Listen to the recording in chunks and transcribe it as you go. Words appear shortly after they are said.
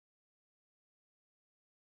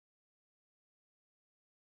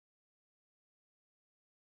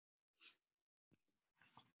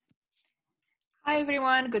Hi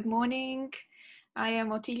everyone, good morning. I am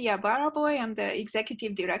Otilia Baraboy. I'm the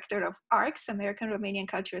Executive Director of ARCS, American Romanian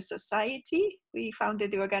Cultural Society. We founded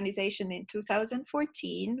the organization in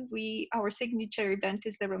 2014. Our signature event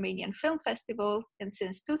is the Romanian Film Festival, and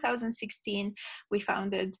since 2016, we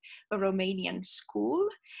founded a Romanian school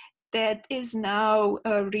that is now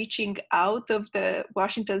reaching out of the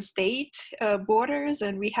Washington state borders,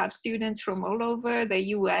 and we have students from all over the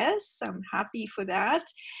US. I'm happy for that.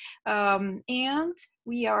 And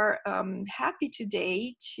we are happy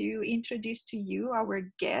today to introduce to you our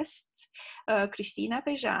guests, Cristina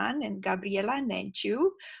Bejan and Gabriela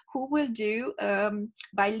Nenciu, who will do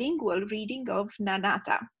bilingual reading of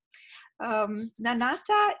Nanata.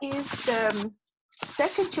 Nanata is the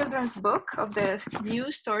second children's book of the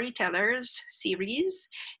new Storytellers series.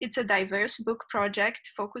 It's a diverse book project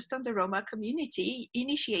focused on the Roma community,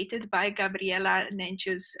 initiated by Gabriela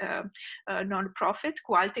Nenciu's nonprofit,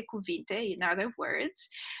 Cu alte cuvinte, in other words.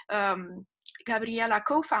 Gabriela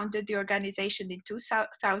co-founded the organization in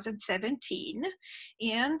 2017,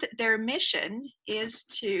 and their mission is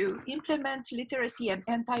to implement literacy and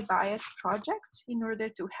anti-bias projects in order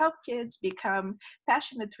to help kids become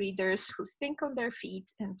passionate readers who think on their feet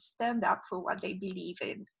and stand up for what they believe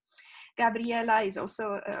in. Gabriela is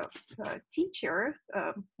also a teacher,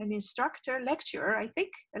 an instructor, lecturer, I think,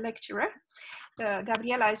 a lecturer.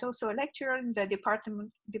 Gabriela is also a lecturer in the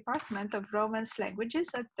Department of Romance Languages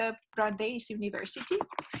at the Brandeis University.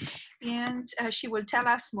 And she will tell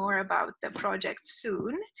us more about the project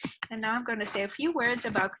soon. And now I'm going to say a few words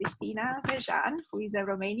about Cristina Bejan, who is a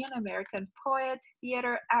Romanian-American poet,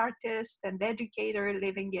 theater artist, and educator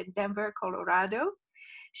living in Denver, Colorado.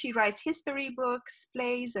 She writes history books,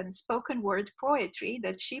 plays, and spoken word poetry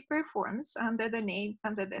that she performs under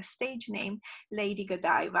the stage name Lady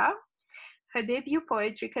Godiva. Her debut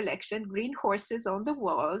poetry collection, Green Horses on the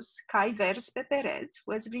Walls, Cai Vers pe Pereți,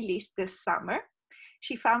 was released this summer.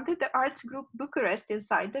 She founded the arts group Bucharest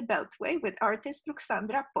Inside the Beltway with artist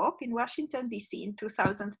Rucsandra Pop in Washington, D.C. in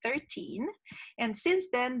 2013. And since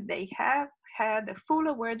then, they have had a full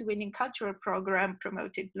award-winning cultural program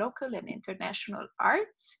promoting local and international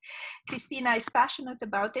arts. Cristina is passionate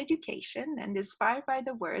about education and inspired by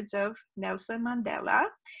the words of Nelson Mandela.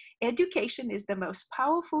 Education is the most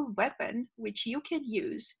powerful weapon which you can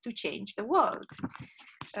use to change the world.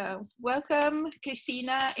 Welcome,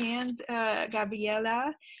 Cristina and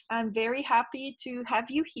Gabriela. I'm very happy to have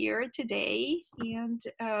you here today and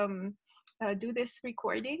do this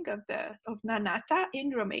recording of Nanata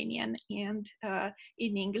in Romanian and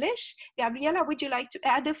in English. Gabriela, would you like to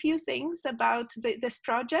add a few things about this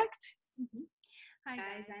project? Mm-hmm. Hi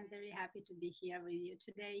guys, I'm very happy to be here with you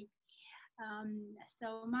today.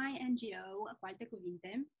 So my NGO, Cu alte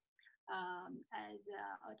cuvinte, as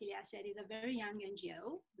Otilia said, is a very young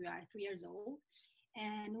NGO. We are 3 years old,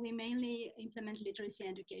 and we mainly implement literacy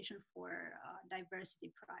and education for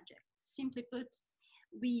diversity projects. Simply put,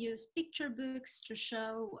 we use picture books to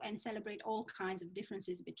show and celebrate all kinds of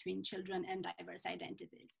differences between children and diverse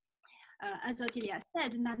identities. As Otilia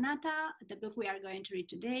said, Nanata, the book we are going to read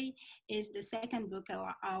today, is the second book of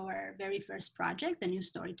our very first project, The New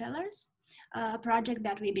Storytellers, a project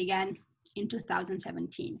that we began in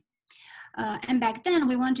 2017. And back then,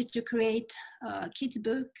 we wanted to create kids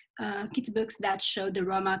books that show the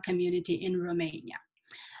Roma community in Romania.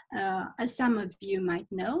 As some of you might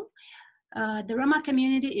know, the Roma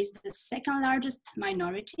community is the second largest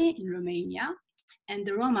minority in Romania, and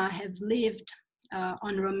the Roma have lived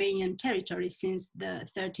on Romanian territory since the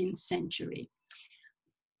 13th century,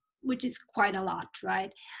 which is quite a lot,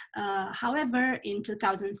 right? However, in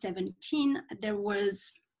 2017, there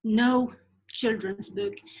was no children's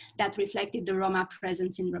book that reflected the Roma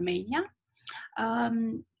presence in Romania.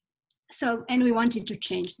 And we wanted to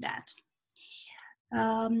change that.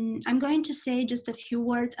 I'm going to say just a few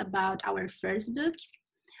words about our first book,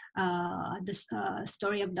 the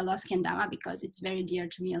story of the Lost Kendama, because it's very dear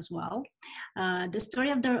to me as well. The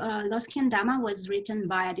story of the Lost Kendama was written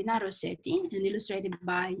by Adina Rossetti and illustrated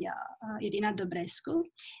by Irina Dobrescu,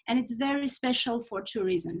 and it's very special for two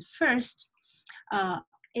reasons. First,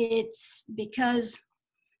 it's because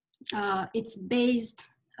it's based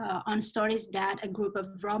on stories that a group of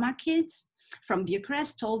Roma kids from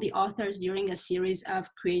Bucharest told the authors during a series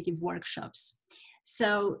of creative workshops.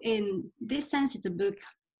 So in this sense, it's a book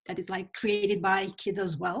that is like created by kids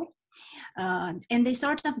as well. And they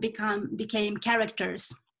sort of became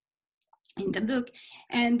characters in the book,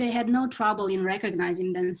 and they had no trouble in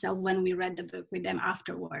recognizing themselves when we read the book with them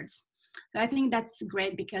afterwards. So I think that's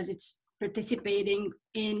great because it's participating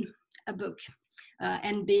in a book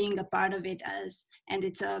and being a part of it and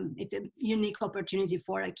it's a unique opportunity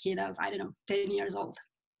for a kid of, I don't know, 10 years old.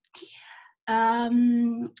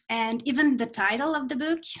 And even the title of the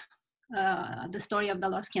book, the story of the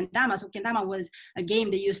lost kendama. So kendama was a game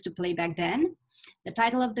they used to play back then. The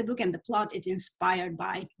title of the book and the plot is inspired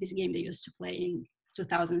by this game they used to play in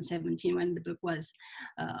 2017 when the book was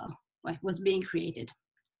being created.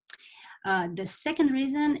 The second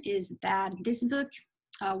reason is that this book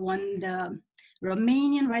won the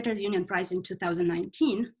Romanian Writers Union Prize in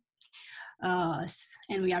 2019,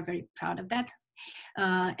 and we are very proud of that.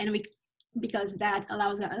 Because that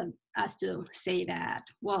allows us to say that,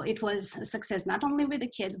 well, it was a success not only with the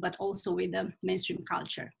kids, but also with the mainstream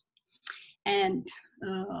culture. And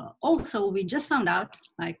also, we just found out,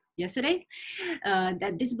 like yesterday,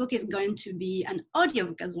 that this book is going to be an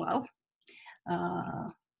audiobook as well,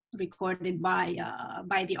 recorded by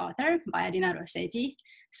the author, by Adina Rossetti.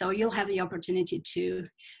 So you'll have the opportunity to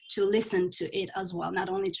listen to it as well, not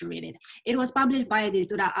only to read it. It was published by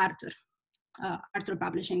Editura Arthur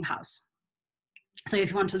Publishing House. So if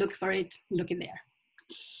you want to look for it, look in there.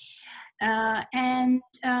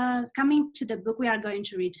 Coming to the book we are going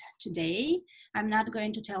to read today, I'm not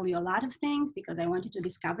going to tell you a lot of things because I wanted to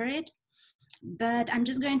discover it, but I'm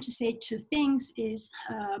just going to say two things.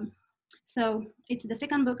 So it's the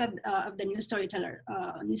second book of the New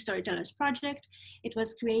Storytellers Project. It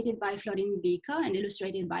was created by Florin Bică and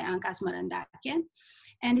illustrated by Anca Smărăndache.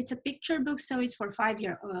 And it's a picture book, so it's for 5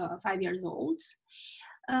 years old.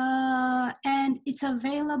 And it's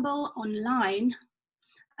available online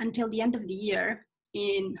until the end of the year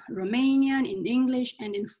in Romanian, in English,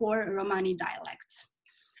 and in 4 Romani dialects.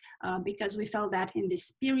 Because we felt that in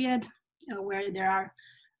this period where there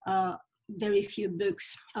are very few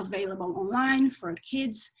books available online for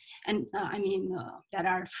kids, and that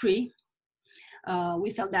are free,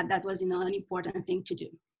 we felt that that was an important thing to do.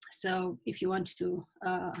 So if you want to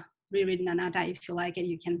reread Nanata, if you like it,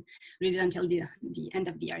 you can read it until the end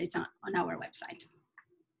of the year. It's on our website.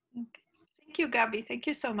 Okay. Thank you, Gabi. Thank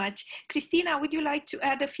you so much. Cristina, would you like to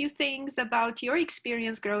add a few things about your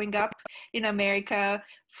experience growing up in America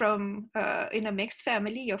from in a mixed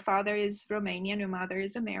family? Your father is Romanian, your mother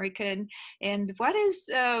is American. And what is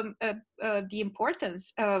the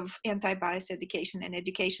importance of anti-bias education and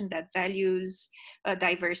education that values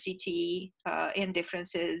diversity and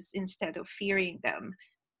differences instead of fearing them?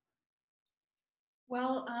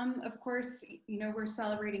 Well, of course, we're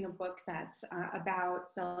celebrating a book that's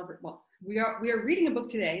we are reading a book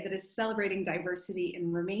today that is celebrating diversity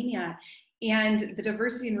in Romania, and the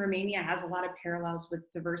diversity in Romania has a lot of parallels with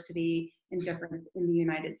diversity and difference in the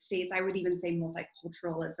United States. I would even say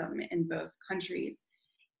multiculturalism in both countries.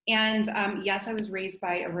 And yes, I was raised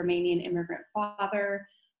by a Romanian immigrant father.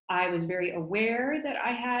 I was very aware that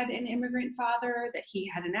I had an immigrant father, that he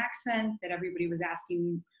had an accent, that everybody was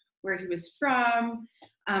asking where he was from.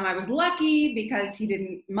 I was lucky because he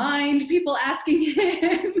didn't mind people asking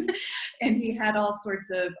him, and he had all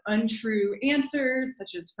sorts of untrue answers,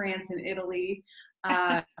 such as France and Italy,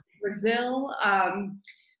 Brazil,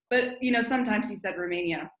 but sometimes he said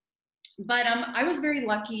Romania. But I was very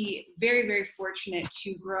lucky, very, very fortunate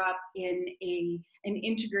to grow up in an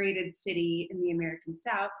integrated city in the American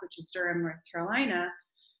South, which is Durham, North Carolina.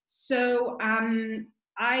 So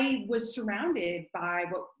I was surrounded by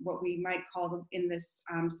what we might call in this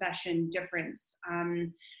session difference.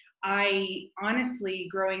 I honestly,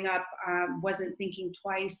 growing up, wasn't thinking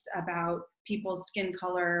twice about people's skin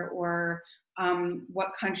color or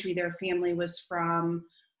what country their family was from.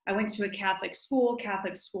 I went to a Catholic school.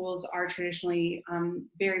 Catholic schools are traditionally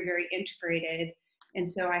very, very integrated. And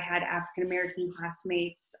so I had African-American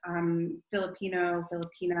classmates,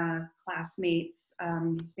 Filipina classmates,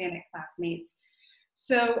 Hispanic classmates.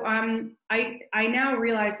 So I now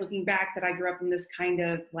realize, looking back, that I grew up in this kind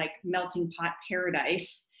of like melting pot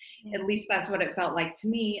paradise. At least that's what it felt like to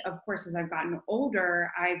me. Of course, as I've gotten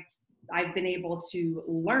older, I've been able to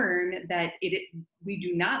learn that we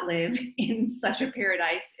do not live in such a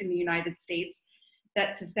paradise in the United States,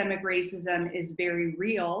 that systemic racism is very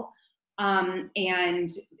real. And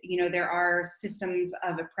there are systems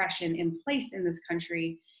of oppression in place in this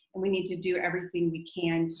country, and we need to do everything we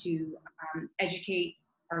can to educate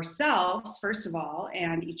ourselves, first of all,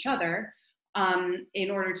 and each other,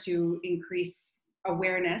 in order to increase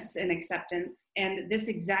awareness and acceptance. And this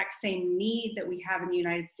exact same need that we have in the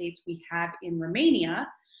United States, we have in Romania,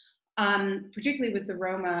 particularly with the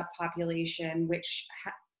Roma population, which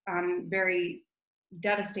very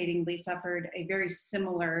devastatingly suffered a very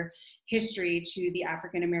similar history to the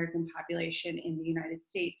African-American population in the United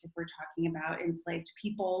States. If we're talking about enslaved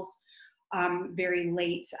peoples, very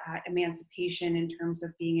late emancipation in terms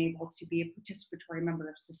of being able to be a participatory member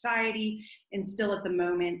of society, and still at the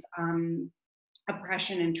moment,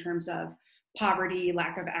 oppression in terms of poverty,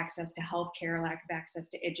 lack of access to healthcare, lack of access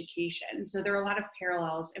to education. So there are a lot of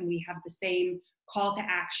parallels, and we have the same call to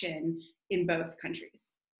action in both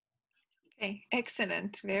countries. Okay,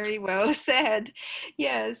 excellent. Very well said.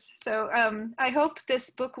 Yes. So I hope this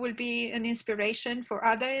book will be an inspiration for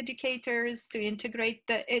other educators to integrate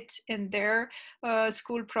it in their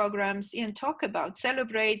school programs and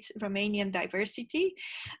celebrate Romanian diversity.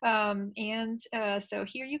 So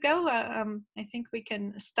here you go. I think we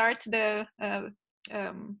can start the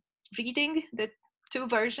reading the two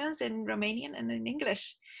versions in Romanian and in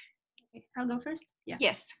English. Okay, I'll go first. Yeah.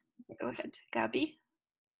 Yes. Go ahead, Gabi.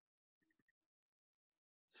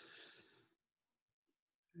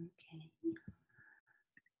 Okay.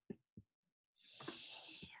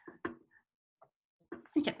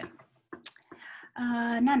 Începem.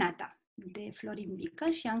 Nanata, de Florin Bică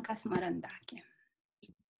și Anca Smărăndache.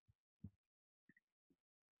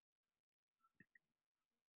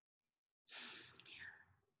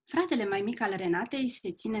 Fratele mai mic al Renatei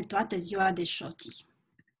se ține toată ziua de șoții.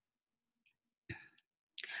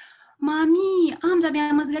 Mami, Amza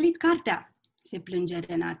mi-a măzgălit cartea, se plânge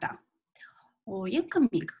Renata. O, e că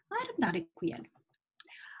mic, ai răbdare cu el.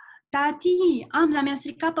 Tati, Amza mi-a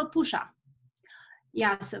stricat păpușa.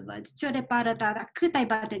 Ia să văd, ți-o repară tata, cât ai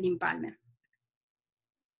bate din palme.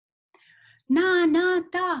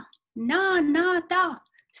 Nanata, Nanata,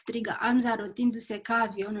 strigă Amza rotindu-se ca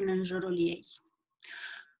avionul în jurul ei.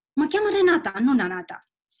 Mă cheamă Renata, nu Nanata,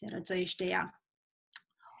 se rățoiește ea.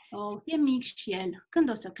 Oh, e mic și el. Când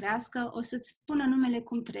o să crească, o să-ți spună numele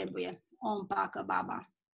cum trebuie. O împacă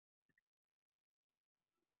baba.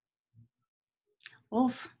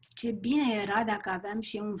 Of, ce bine era dacă aveam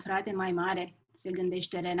și eu un frate mai mare, se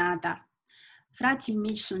gândește Renata. Frații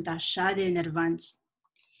mici sunt așa de enervanți.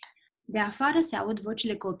 De afară se aud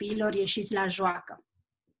vocile copiilor ieșiți la joacă.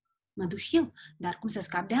 Mă duc și eu, dar cum să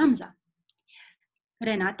scap de Amza?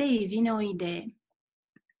 Renatei îi vine o idee.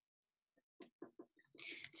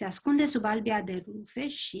 Se ascunde sub albia de rufe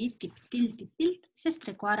și, tiptil, se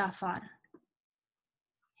strecoară afară.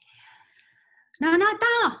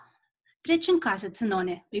 Nanata! Treci în casă,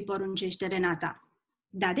 țânone, îi poruncește Renata.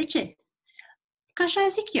 Da, de ce? Că așa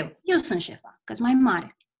zic eu sunt șefa, că-s mai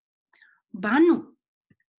mare. Ba nu!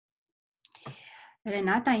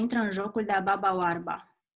 Renata intră în jocul de-a baba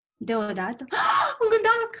oarba. Deodată, un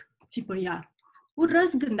gândac! Țipă ea.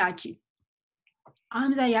 Urăsc gândacii.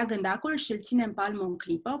 Amza ia gândacul și îl ține în palmă o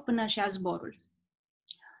clipă până și ia zborul.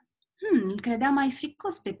 Îl credea mai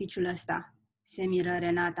fricos pe piciul ăsta, se miră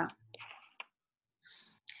Renata.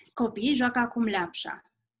 Copiii joacă acum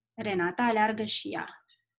leapșa. Renata aleargă și ea.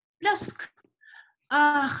 Plosc!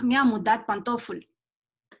 Ah, mi-am udat pantoful!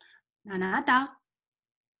 Nanata!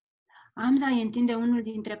 Amza îi întinde unul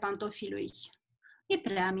dintre pantofii lui. E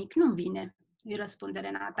prea mic, nu vine, îi răspunde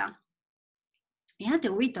Renata. Ia te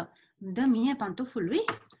uită, îmi dă mie pantoful lui?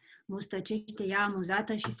 Mustăcește ea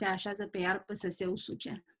amuzată și se așează pe iarbă să se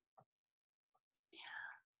usuce.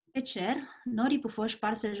 Pe cer, norii pufoși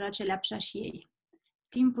par să joace leapșa și ei.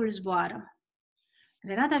 Timpul zboară.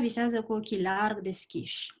 Renata visează cu ochii larg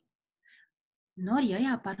deschiși. Norii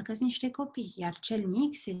ăia parcă-s niște copii, iar cel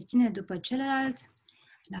mic se ține după celălalt,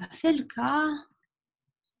 la fel ca...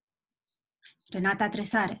 Renata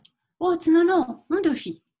tresare. O, țânăno, unde-o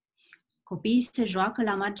fi? Copiii se joacă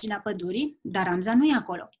la marginea pădurii, dar Amza nu e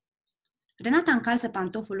acolo. Renata încalță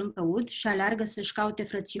pantoful în căud și aleargă să-și caute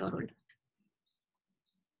frățiorul.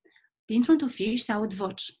 Dintr-un tufiș se aud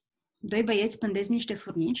voci. Doi băieți pândesc niște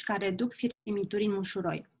furnici care duc firmituri în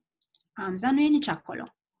mușuroi. Amza nu e nici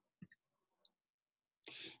acolo.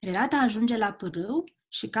 Renata ajunge la pârâu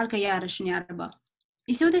și calcă iarăși în iarbă.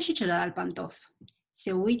 Îi se udă și celălalt pantof.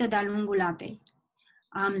 Se uită de-a lungul apei.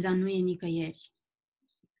 Amza nu e nicăieri.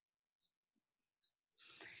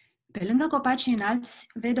 Pe lângă copacii înalți,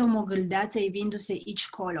 vede o mogâldeață ivindu-se aici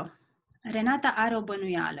colo. Renata are o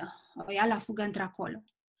bănuială. O ia la fugă într-acolo.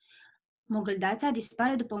 Mogâldeața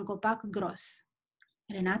dispare după un copac gros.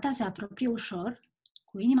 Renata se apropie ușor,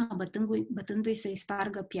 cu inima bătându-i să-i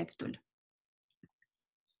spargă pieptul.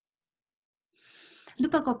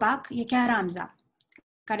 După copac e chiar Amza,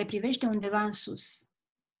 care privește undeva în sus.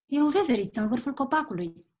 E o veveriță în vârful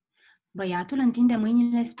copacului. Băiatul întinde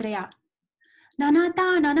mâinile spre ea.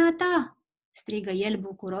 Nanata, Nanata! Strigă el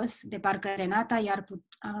bucuros, de parcă Renata i-ar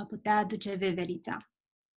putea aduce veverița.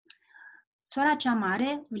 Sora cea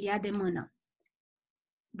mare îl ia de mână.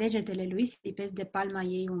 Degetele lui se lipesc de palma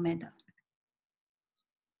ei umedă.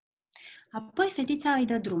 Apoi fetița îi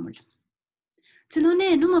dă drumul.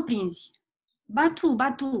 Țânone, nu mă prinzi!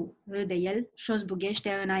 ba tu, râde el și o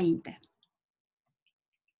zbughește înainte.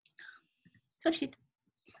 Sfârșit.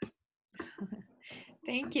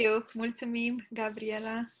 Thank you. Mulțumim,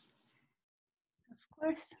 Gabriela. Of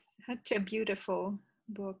course. Such a beautiful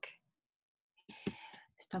book.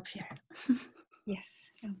 Stop share. Yes.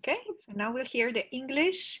 Okay. So now we'll hear the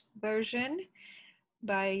English version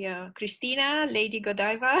by Cristina, Lady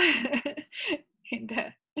Godiva.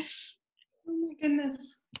 Oh my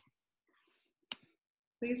goodness.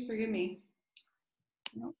 Please forgive me.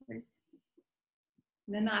 No worries.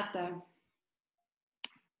 Nanata.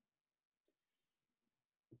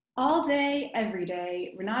 All day, every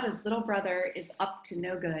day, Renata's little brother is up to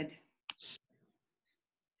no good.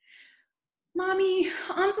 Mommy,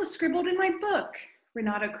 Amza scribbled in my book,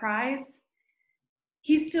 Renata cries.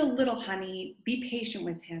 He's still little, honey. Be patient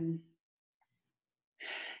with him.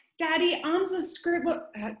 Daddy, Amza scribbled.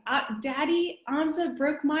 Daddy, Amza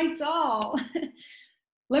broke my doll.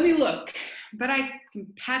 Let me look, but I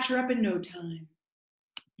can patch her up in no time.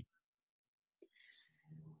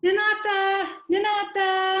 Nanata,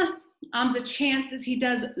 Nanata. Amza chants as he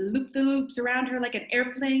does loop-the-loops around her like an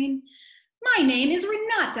airplane. My name is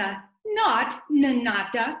Renata, not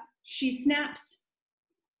Nanata, she snaps.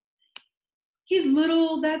 He's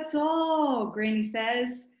little, that's all, Granny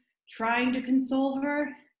says, trying to console her.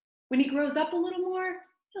 When he grows up a little more,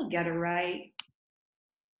 he'll get her right.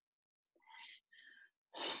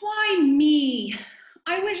 Why me?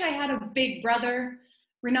 I wish I had a big brother,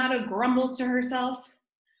 Renata grumbles to herself.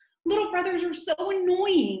 Little brothers are so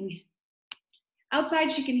annoying.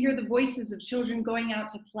 Outside, she can hear the voices of children going out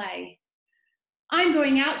to play. I'm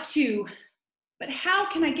going out too, but how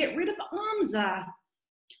can I get rid of Amza?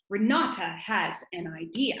 Renata has an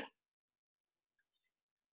idea.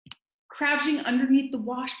 Crouching underneath the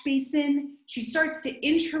wash basin, she starts to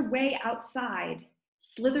inch her way outside,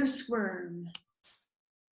 slither squirm.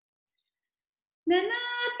 Nanata!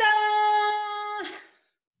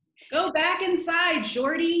 Go back inside,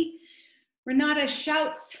 Shorty. Renata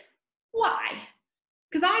shouts, why?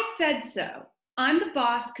 Because I said so. I'm the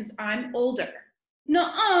boss because I'm older.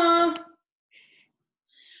 Nuh-uh.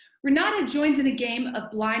 Renata joins in a game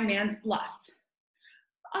of blind man's bluff.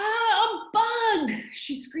 Ah, a bug,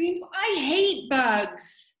 she screams. I hate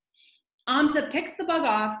bugs. Amza picks the bug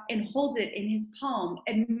off and holds it in his palm,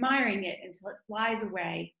 admiring it until it flies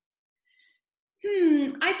away.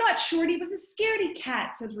 I thought Shorty was a scaredy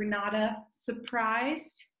cat, says Renata,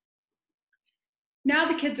 surprised. Now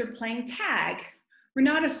the kids are playing tag.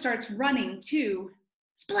 Renata starts running too.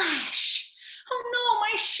 Splash! Oh no,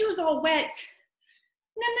 my shoe's all wet.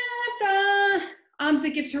 Nanata!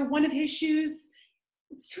 Amza gives her one of his shoes.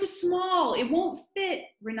 It's too small, it won't fit,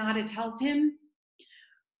 Renata tells him.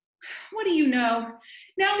 What do you know?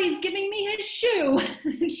 Now he's giving me his shoe.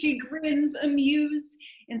 She grins, amused,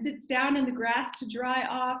 and sits down in the grass to dry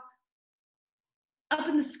off. Up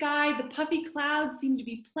in the sky, the puffy clouds seem to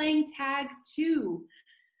be playing tag too.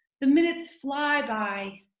 The minutes fly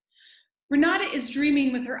by. Renata is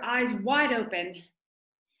dreaming with her eyes wide open.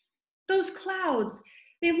 Those clouds,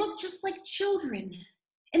 they look just like children.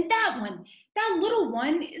 And that one, that little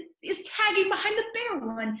one is tagging behind the bigger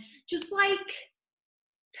one, just like...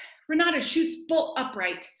 Renata shoots bolt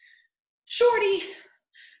upright. Shorty,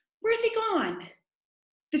 where's he gone?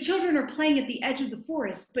 The children are playing at the edge of the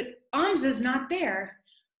forest, but Amza's not there.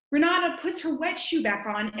 Renata puts her wet shoe back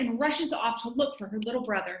on and rushes off to look for her little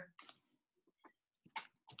brother.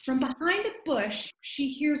 From behind a bush, she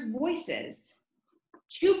hears voices.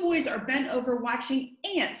 Two boys are bent over watching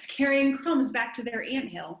ants carrying crumbs back to their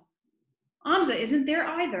anthill. Amza isn't there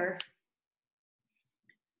either.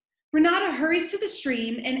 Renata hurries to the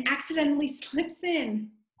stream and accidentally slips in.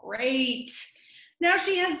 Great. Now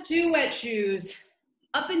she has two wet shoes.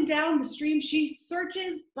 Up and down the stream she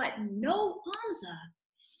searches, but no Amza.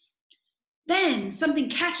 Then something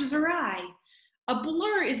catches her eye. A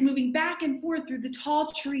blur is moving back and forth through the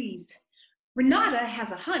tall trees. Renata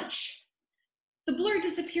has a hunch. The blur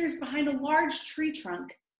disappears behind a large tree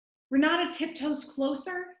trunk. Renata tiptoes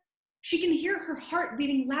closer. She can hear her heart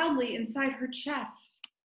beating loudly inside her chest.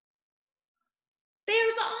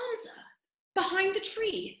 There's Amza, behind the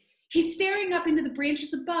tree. He's staring up into the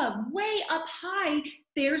branches above. Way up high,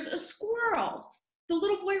 there's a squirrel. The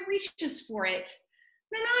little boy reaches for it.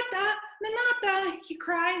 Nanata, Nanata, he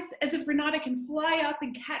cries, as if Renata can fly up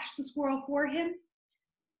and catch the squirrel for him.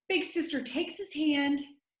 Big sister takes his hand.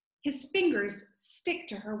 His fingers stick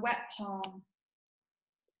to her wet palm.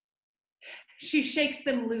 She shakes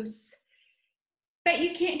them loose. Bet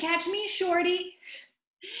you can't catch me, Shorty.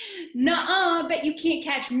 Nuh-uh, bet you can't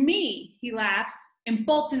catch me, he laughs and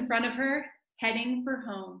bolts in front of her, heading for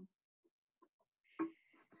home.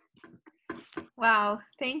 Wow,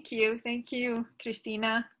 thank you,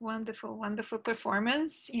 Cristina. Wonderful, wonderful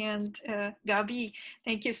performance. And Gabi,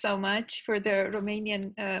 thank you so much for the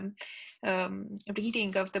Romanian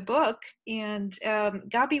reading of the book. And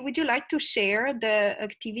Gabi, would you like to share the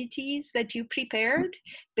activities that you prepared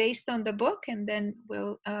based on the book? And then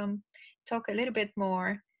we'll talk a little bit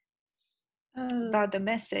more about the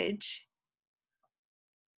message.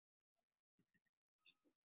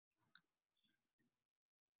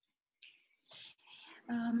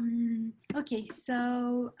 Okay,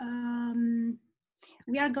 so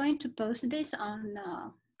we are going to post this on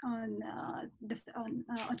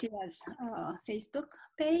Otilia's Facebook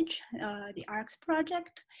page, the ARCS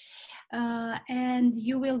project, and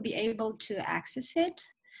you will be able to access it.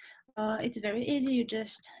 It's very easy. You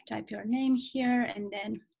just type your name here and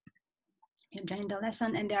then you join the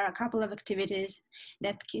lesson, and there are a couple of activities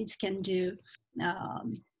that kids can do,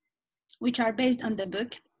 which are based on the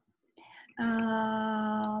book.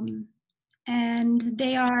 And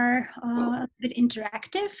they are a bit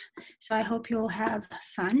interactive, so I hope you'll have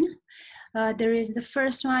fun. There is the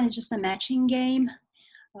first one is just a matching game,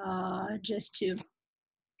 just to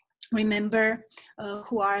remember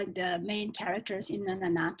who are the main characters in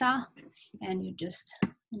Nanata, and you just,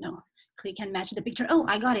 click and match the picture. Oh,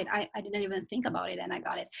 I got it. I didn't even think about it, and I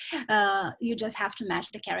got it. You just have to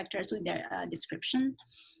match the characters with their description.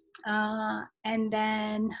 And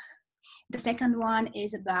then the second one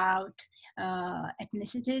is about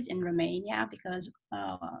ethnicities in Romania, because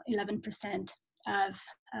 11% of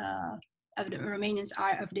the Romanians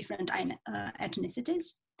are of different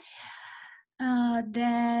ethnicities.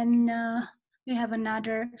 Then we have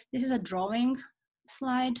another, this is a drawing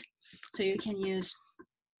slide, so you can use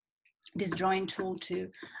this drawing tool to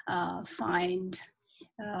find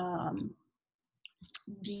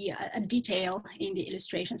the detail in the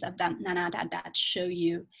illustrations of Nanata that show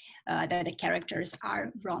you that the characters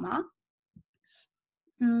are Roma.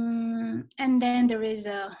 And then there is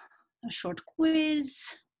a short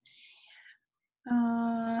quiz.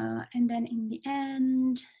 And then in the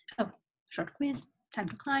end, short quiz, time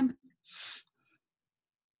to climb.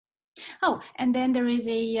 Oh, and then there is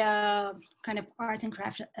a kind of art and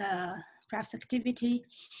crafts activity.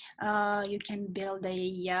 You can build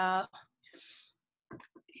a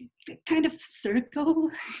kind of circle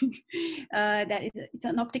that it's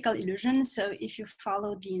an optical illusion. So if you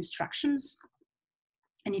follow the instructions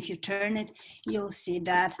and if you turn it, you'll see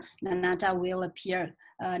that Nanata will appear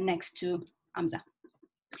next to Amza.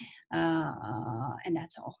 And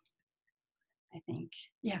that's all. I think,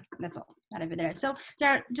 yeah, that's all that over there. So there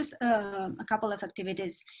are just a couple of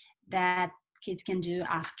activities that kids can do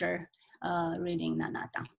after reading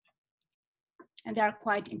Nanata. And they are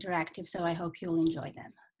quite interactive, so I hope you'll enjoy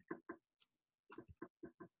them.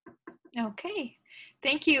 Okay,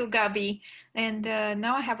 thank you, Gabi. And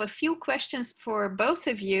now I have a few questions for both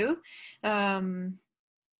of you.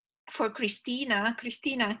 For Cristina.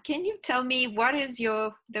 Cristina, can you tell me what is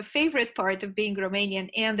the favorite part of being Romanian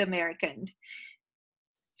and American?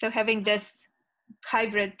 So having this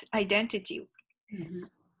hybrid identity.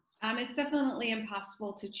 Mm-hmm. It's definitely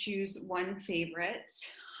impossible to choose one favorite.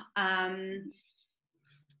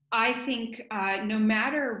 I think no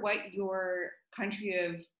matter what your country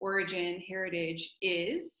of origin, heritage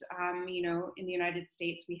is, in the United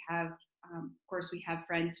States, we have, of course, we have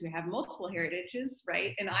friends who have multiple heritages,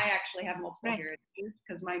 right? And I actually have multiple heritages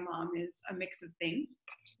because my mom is a mix of things.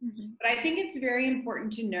 Mm-hmm. But I think it's very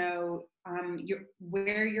important to know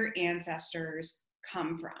where your ancestors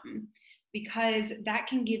come from, because that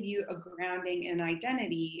can give you a grounding and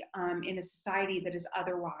identity in a society that is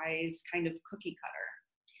otherwise kind of cookie cutter.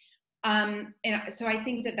 And so I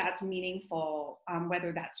think that that's meaningful,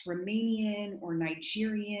 whether that's Romanian or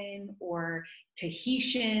Nigerian or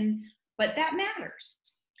Tahitian, but that matters.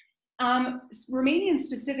 Romanian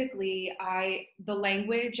specifically, the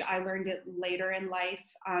language, I learned it later in life.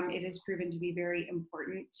 It has proven to be very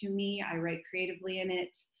important to me. I write creatively in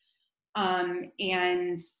it.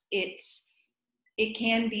 And it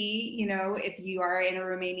can be, if you are in a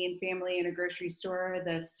Romanian family in a grocery store,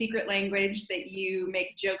 the secret language that you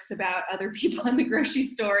make jokes about other people in the grocery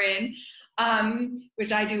store in,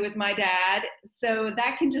 which I do with my dad. So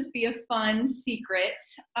that can just be a fun secret.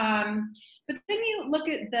 But then you look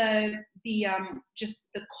at just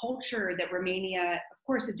the culture that Romania, of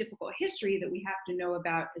course, a difficult history that we have to know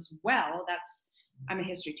about as well. I'm a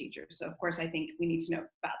history teacher, so of course I think we need to know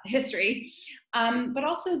about the history, but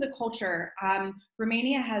also the culture.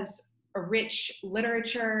 Romania has a rich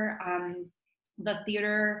literature, the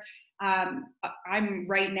theater. I'm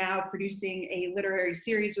right now producing a literary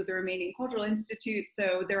series with the Romanian Cultural Institute,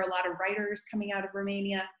 so there are a lot of writers coming out of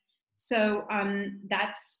Romania. So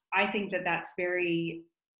I think that's very,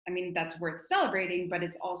 that's worth celebrating, but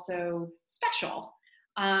it's also special.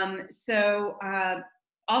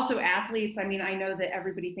 Also athletes, I know that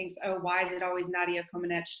everybody thinks, oh, why is it always Nadia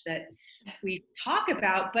Comaneci that we talk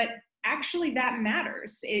about? But actually that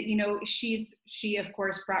matters. She of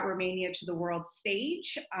course brought Romania to the world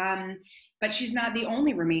stage, but she's not the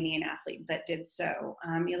only Romanian athlete that did so.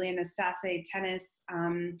 Ileana Stase, tennis,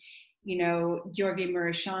 Gheorghe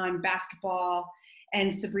Mureșan, basketball,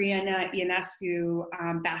 and Sabrina Ionescu,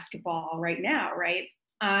 basketball right now, right?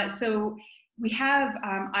 So we have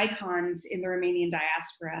icons in the Romanian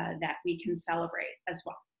diaspora that we can celebrate as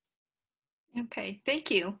well. Okay,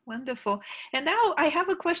 thank you. Wonderful. And now I have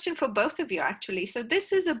a question for both of you, actually. So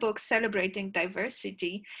this is a book celebrating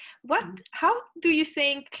diversity. How do you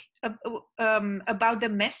think about the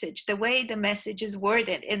message, the way the message is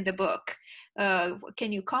worded in the book?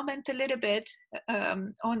 Can you comment a little bit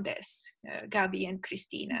on this, Gabi and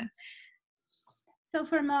Cristina? So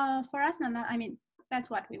for us, Nana, that's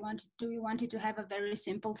what we wanted to do. We wanted to have a very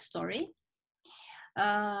simple story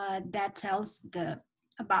that tells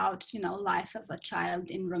about life of a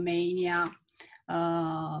child in Romania,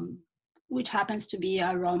 which happens to be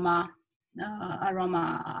a Roma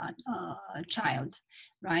child,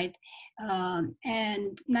 right?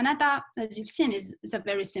 And Nanata, as you've seen, is a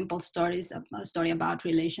very simple story. It's a story about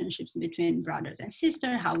relationships between brothers and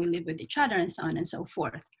sisters, how we live with each other, and so on and so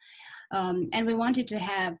forth. And we wanted to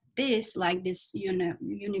have this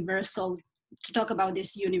universal, to talk about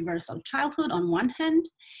this universal childhood on one hand,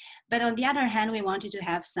 but on the other hand, we wanted to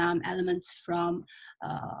have some elements from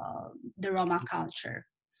the Roma culture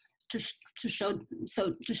to show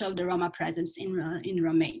the Roma presence in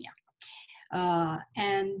Romania.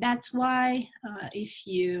 And that's why if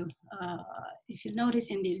you notice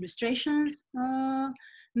in the illustrations,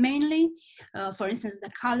 mainly, for instance,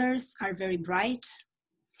 the colors are very bright.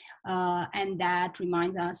 And that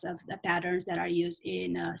reminds us of the patterns that are used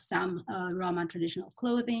in some Roma traditional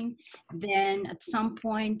clothing. Then at some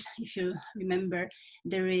point, if you remember,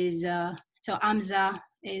 there is, so Amza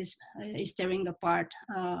is tearing apart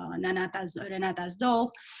Renata's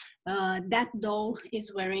doll. That doll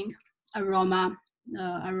is wearing a Roma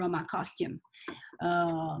costume.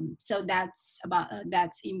 So that's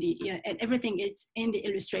in the, everything is in the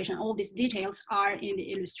illustration. All these details are in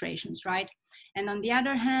the illustrations, right? And on the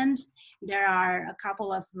other hand, there are a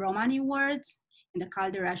couple of Romani words in the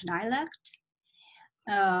Calderaș dialect,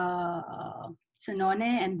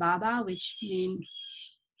 Sănone and Baba, which mean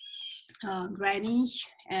granny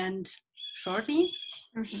and shorty.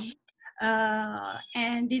 Mm-hmm.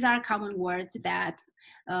 And these are common words that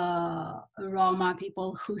Roma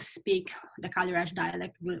people who speak the Calderaș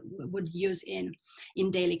dialect would use in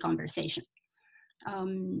daily conversation.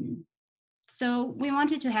 So we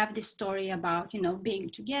wanted to have this story about, being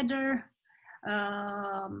together,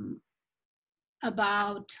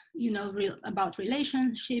 about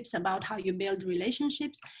relationships, about how you build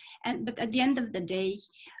relationships, but at the end of the day,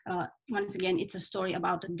 once again, it's a story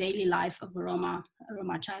about the daily life of a Roma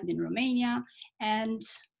child in Romania, and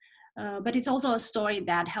but it's also a story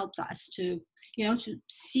that helps us to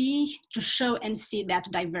show and see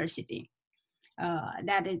that diversity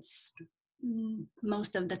that it's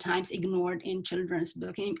most of the times ignored in children's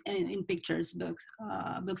book, in pictures books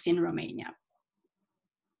in Romania.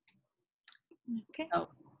 Okay. So,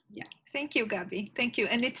 yeah. Thank you, Gabi. Thank you.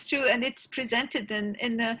 And it's true, and it's presented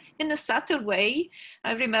in a subtle way.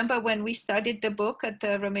 I remember when we studied the book at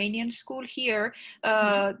the Romanian school here,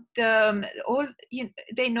 they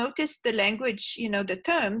noticed the language, the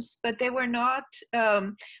terms, but they were not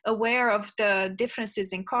aware of the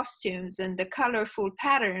differences in costumes and the colorful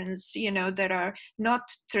patterns, that are not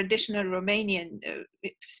traditional Romanian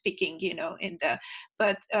speaking,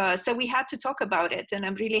 so we had to talk about it, and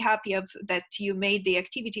I'm really happy that you made the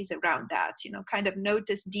activities around that, kind of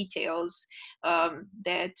notice details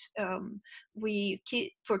that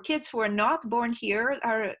for kids who are not born here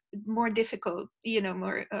are more difficult,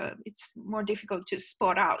 it's more difficult to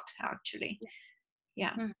spot out, actually.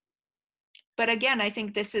 Yeah. Mm-hmm. But again, I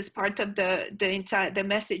think this is part of the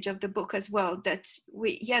message of the book as well, that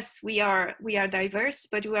we are diverse,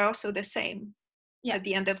 but we're also the same. Yeah. At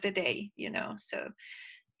the end of the day, so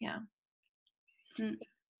yeah. Mm.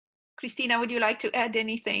 Cristina, would you like to add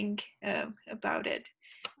anything about it?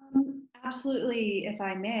 Absolutely, if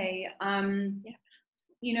I may.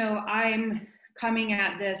 Yeah. I'm coming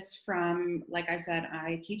at this from, like I said,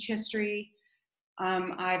 I teach history.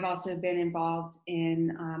 I've also been involved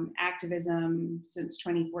in activism since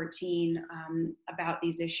 2014 about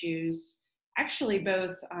these issues, actually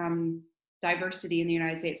both diversity in the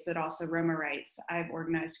United States, but also Roma rights. I've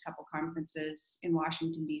organized a couple conferences in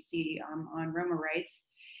Washington, D.C. On Roma rights.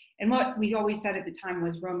 And what we always said at the time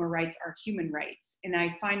was Roma rights are human rights. And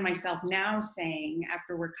I find myself now saying,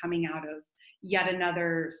 after we're coming out of yet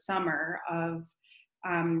another summer of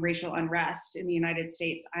racial unrest in the United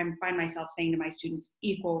States, I find myself saying to my students,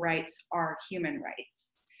 equal rights are human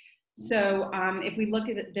rights. So if we look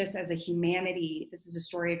at this as a humanity, this is a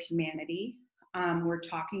story of humanity. We're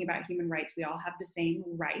talking about human rights. We all have the same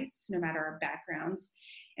rights, no matter our backgrounds.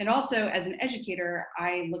 And also, as an educator,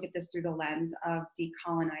 I look at this through the lens of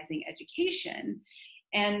decolonizing education.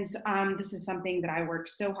 And this is something that I work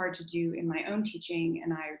so hard to do in my own teaching,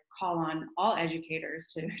 and I call on all educators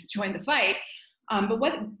to join the fight. But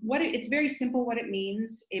it's very simple what it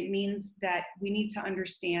means. It means that we need to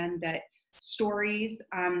understand that stories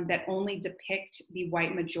that only depict the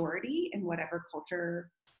white majority in whatever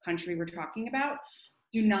country we're talking about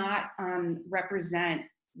do not represent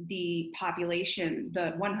the population,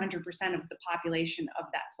 the 100% of the population of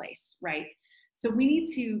that place, right? So we need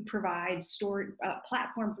to provide a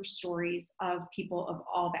platform for stories of people of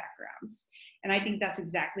all backgrounds. And I think that's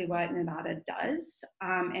exactly what Nanata does,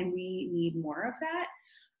 and we need more of that.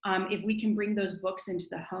 If we can bring those books into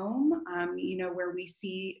the home, where we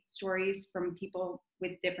see stories from people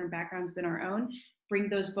with different backgrounds than our own, bring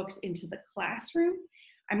those books into the classroom.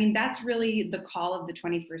 I mean, that's really the call of the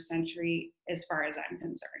 21st century as far as I'm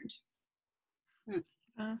concerned.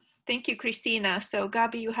 Thank you, Cristina. So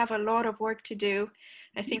Gabi, you have a lot of work to do.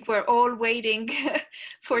 I think we're all waiting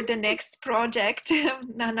for the next project,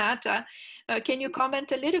 Nanata. Can you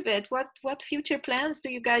comment a little bit? What future plans do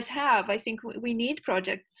you guys have? I think we need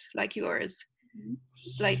projects like yours,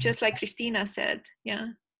 just like Cristina said.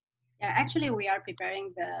 Yeah. Yeah, actually, we are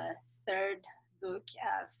preparing the third book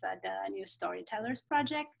of the New Storytellers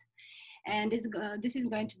Project. And this is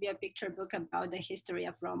going to be a picture book about the history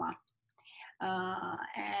of Roma.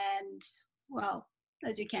 And well,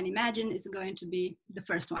 as you can imagine, it's going to be the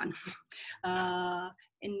first one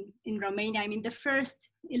in Romania. I mean, the first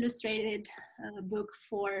illustrated book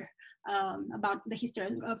for about the history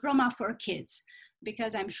of Roma for kids,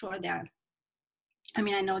 because I'm sure I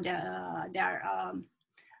know the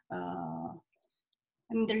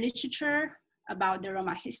literature about the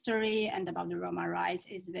Roma history and about the Roma rights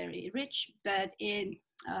is very rich, but in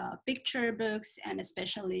picture books, and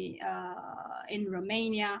especially in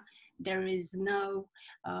Romania, there is no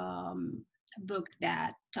book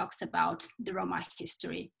that talks about the Roma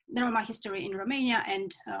history in Romania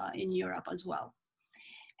and in Europe as well.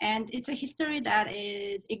 And it's a history that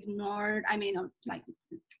is ignored. I mean,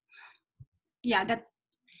 that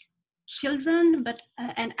children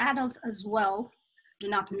and adults as well do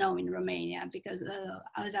not know in Romania, because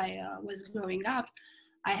as I was growing up,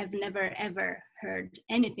 I have never ever heard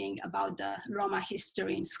anything about the Roma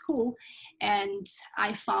history in school, and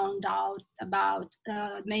I found out about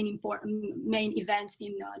main events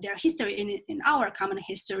in their history, in our common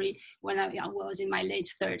history, when I was in my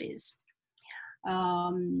late 30s.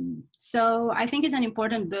 So I think it's an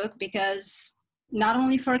important book, because not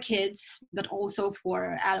only for kids, but also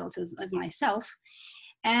for adults as myself,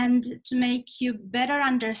 and to make you better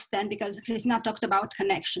understand, because Cristina talked about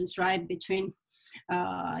connections, right, between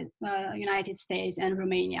United States and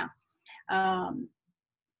Romania.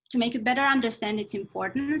 To make you better understand its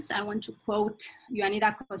importance, I want to quote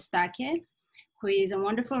Ioanida Costache, who is a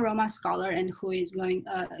wonderful Roma scholar and who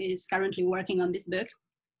is currently working on this book.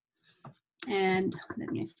 And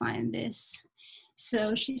let me find this.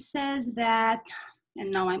 So she says that, and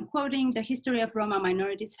now I'm quoting, "The history of Roma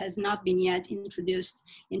minorities has not been yet introduced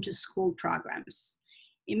into school programs.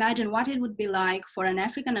 Imagine what it would be like for an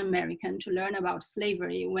African American to learn about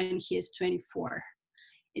slavery when he is 24.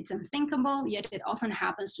 It's unthinkable, yet it often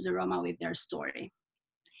happens to the Roma with their story."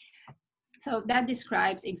 So that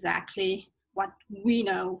describes exactly what we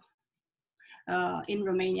know in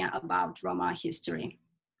Romania about Roma history.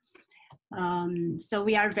 So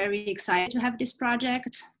we are very excited to have this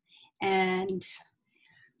project, and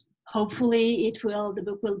hopefully the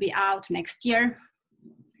book will be out next year,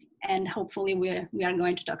 and hopefully we are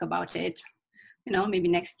going to talk about it, maybe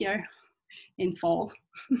next year in fall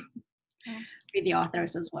with the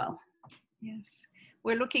authors as well. Yes,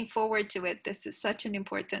 we're looking forward to it. This is such an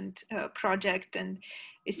important project, and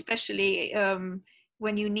especially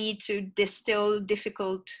when you need to distill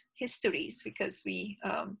difficult histories, because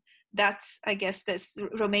I guess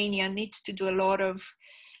Romania needs to do a lot of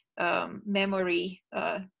memory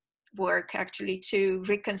work, actually, to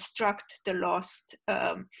reconstruct the lost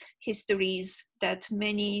histories that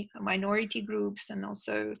many minority groups, and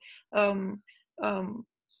also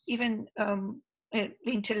even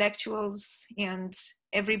intellectuals and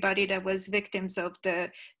everybody that was victims of the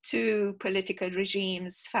two political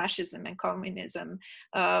regimes, fascism and communism,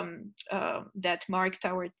 that marked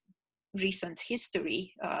our recent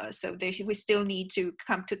history. So we still need to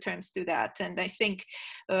come to terms to that. And I think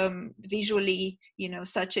visually,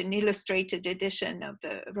 such an illustrated edition of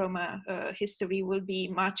the Roma history will be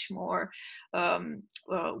much more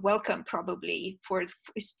welcome probably for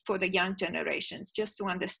the young generations, just to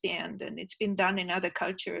understand. And it's been done in other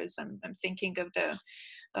cultures. I'm thinking of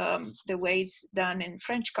the way it's done in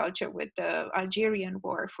French culture with the Algerian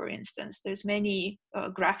War, for instance. There's many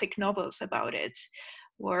graphic novels about it.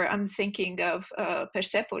 Or I'm thinking of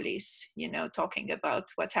Persepolis, talking about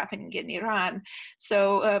what's happening in Iran.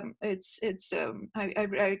 So I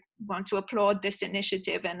want to applaud this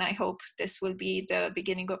initiative, and I hope this will be the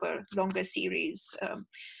beginning of a longer series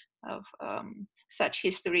of such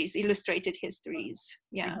histories, illustrated histories.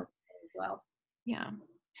 Yeah, as well. Yeah.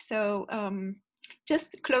 So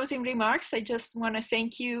just closing remarks. I just want to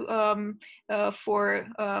thank you for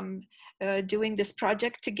doing this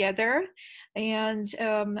project together. And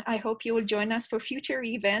I hope you will join us for future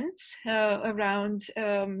events around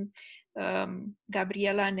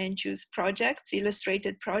Gabriela and Nenciu's projects,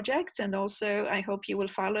 illustrated projects. And also I hope you will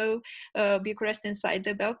follow Bucharest Inside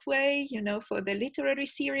the Beltway, for the literary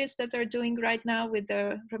series that they're doing right now with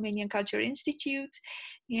the Romanian Culture Institute.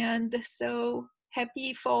 And so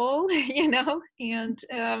happy fall, and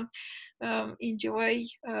enjoy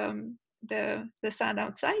the sun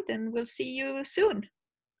outside, and we'll see you soon.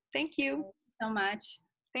 Thank you so much.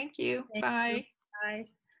 Thank you. Thank Bye. You. Bye.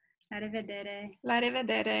 La rivedere. La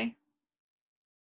rivedere.